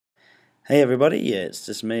Hey everybody, yeah, it's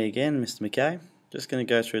just me again, Mr. McKay. Just going to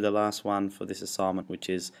go through the last one for this assignment, which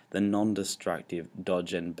is the non-destructive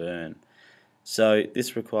dodge and burn. So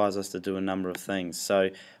this requires us to do a number of things.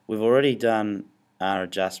 So we've already done our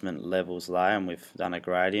adjustment levels layer, and we've done a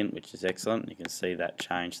gradient, which is excellent. You can see that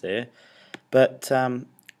change there. But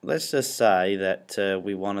let's just say that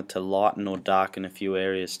we wanted to lighten or darken a few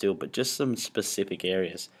areas still, but just some specific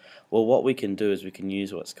areas. Well, what we can do is we can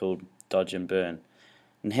use what's called dodge and burn.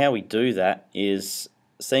 And how we do that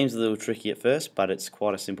seems a little tricky at first, but it's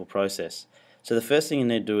quite a simple process. So the first thing you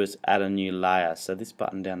need to do is add a new layer. So this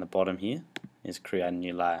button down the bottom here is create a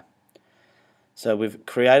new layer. So we've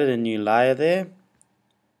created a new layer there,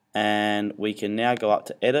 and we can now go up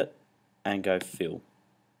to edit and go fill.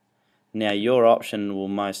 Now your option will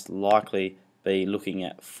most likely be looking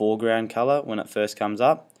at foreground color when it first comes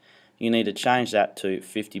up. You need to change that to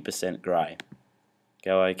 50% grey.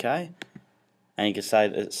 Go OK. And you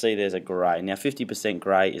can see there's a grey. Now 50%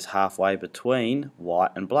 grey is halfway between white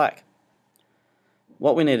and black.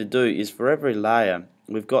 What we need to do is for every layer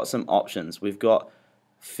we've got some options. We've got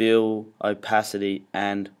fill, opacity,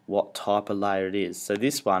 and what type of layer it is. So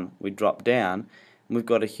this one we drop down and we've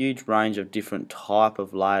got a huge range of different type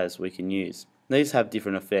of layers we can use. These have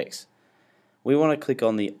different effects. We want to click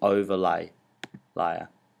on the overlay layer.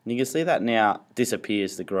 And you can see that now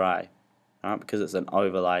disappears the grey, right, because it's an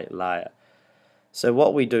overlay layer. So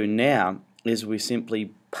what we do now is we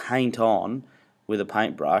simply paint on with a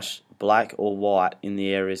paintbrush black or white in the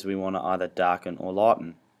areas we want to either darken or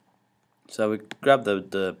lighten. So we grab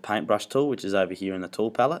the paintbrush tool, which is over here in the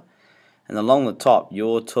tool palette, and along the top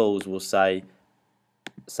your tools will say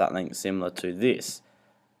something similar to this,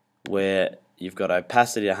 where you've got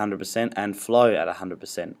opacity at 100% and flow at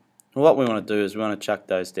 100%. What we want to do is we want to chuck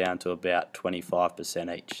those down to about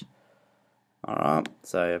 25% each. Alright,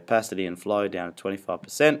 so opacity and flow down to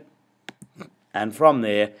 25%, and from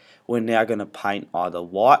there we're now going to paint either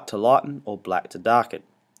white to lighten or black to darken.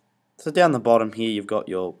 So down the bottom here you've got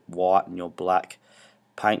your white and your black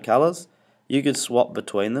paint colours. You could swap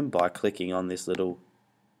between them by clicking on this little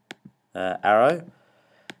arrow.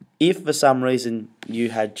 If for some reason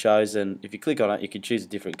you had chosen, if you click on it you could choose a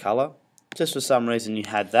different colour. Just for some reason you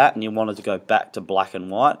had that and you wanted to go back to black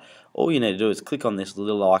and white, all you need to do is click on this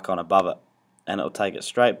little icon above it, and it'll take it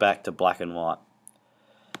straight back to black and white.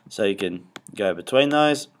 So you can go between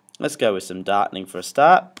those. Let's go with some darkening for a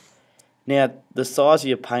start. Now the size of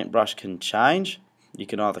your paintbrush can change. You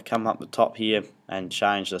can either come up the top here and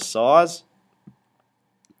change the size,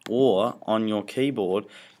 or on your keyboard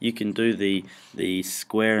you can do the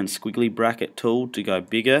square and squiggly bracket tool to go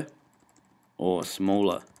bigger or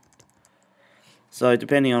smaller. So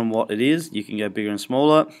depending on what it is, you can go bigger and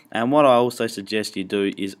smaller. And what I also suggest you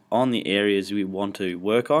do is on the areas we want to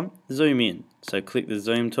work on, zoom in. So click the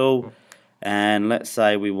zoom tool, and let's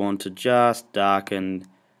say we want to just darken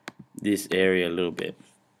this area a little bit.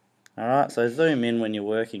 Alright, so zoom in when you're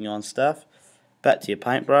working on stuff. Back to your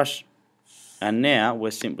paintbrush, and now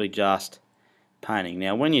we're simply just painting.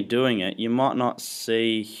 Now when you're doing it, you might not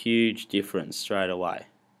see huge difference straight away,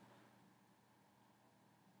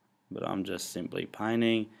 but I'm just simply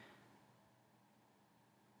painting.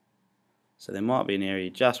 So there might be an area you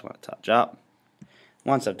just want to touch up.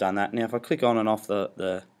 Once I've done that, now if I click on and off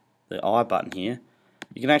the eye button here,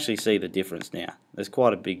 you can actually see the difference now. There's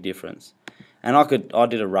quite a big difference. And I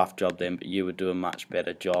did a rough job then, but you would do a much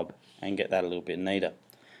better job and get that a little bit neater.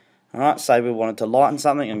 Alright, say we wanted to lighten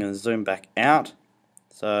something, I'm going to zoom back out.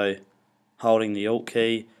 So holding the Alt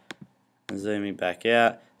key and zooming back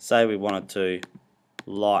out. Say we wanted to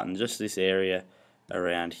lighten just this area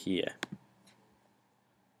around here.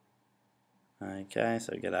 Okay,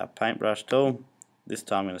 so we get our paintbrush tool. This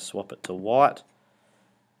time I'm going to swap it to white,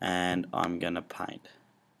 and I'm going to paint.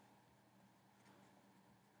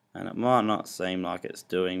 And it might not seem like it's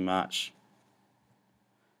doing much,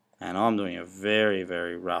 and I'm doing a very,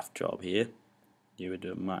 very rough job here. You would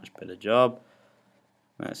do a much better job.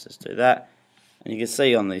 Let's just do that. And you can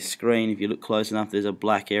see on the screen, if you look close enough, there's a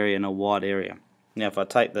black area and a white area. Now if I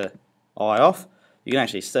take the eye off, you can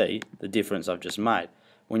actually see the difference I've just made.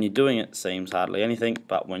 When you're doing it, it seems hardly anything,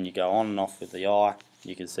 but when you go on and off with the eye,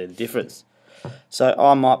 you can see the difference. So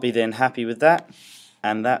I might be then happy with that,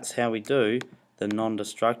 and that's how we do the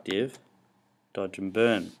non-destructive dodge and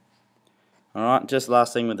burn. Alright, just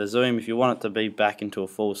last thing with the zoom, if you want it to be back into a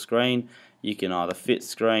full screen, you can either fit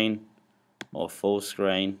screen or full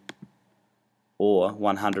screen or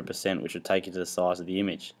 100%, which would take you to the size of the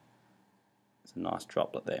image. It's a nice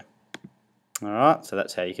droplet there. Alright, so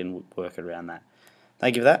that's how you can work around that.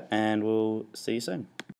 Thank you for that, and we'll see you soon.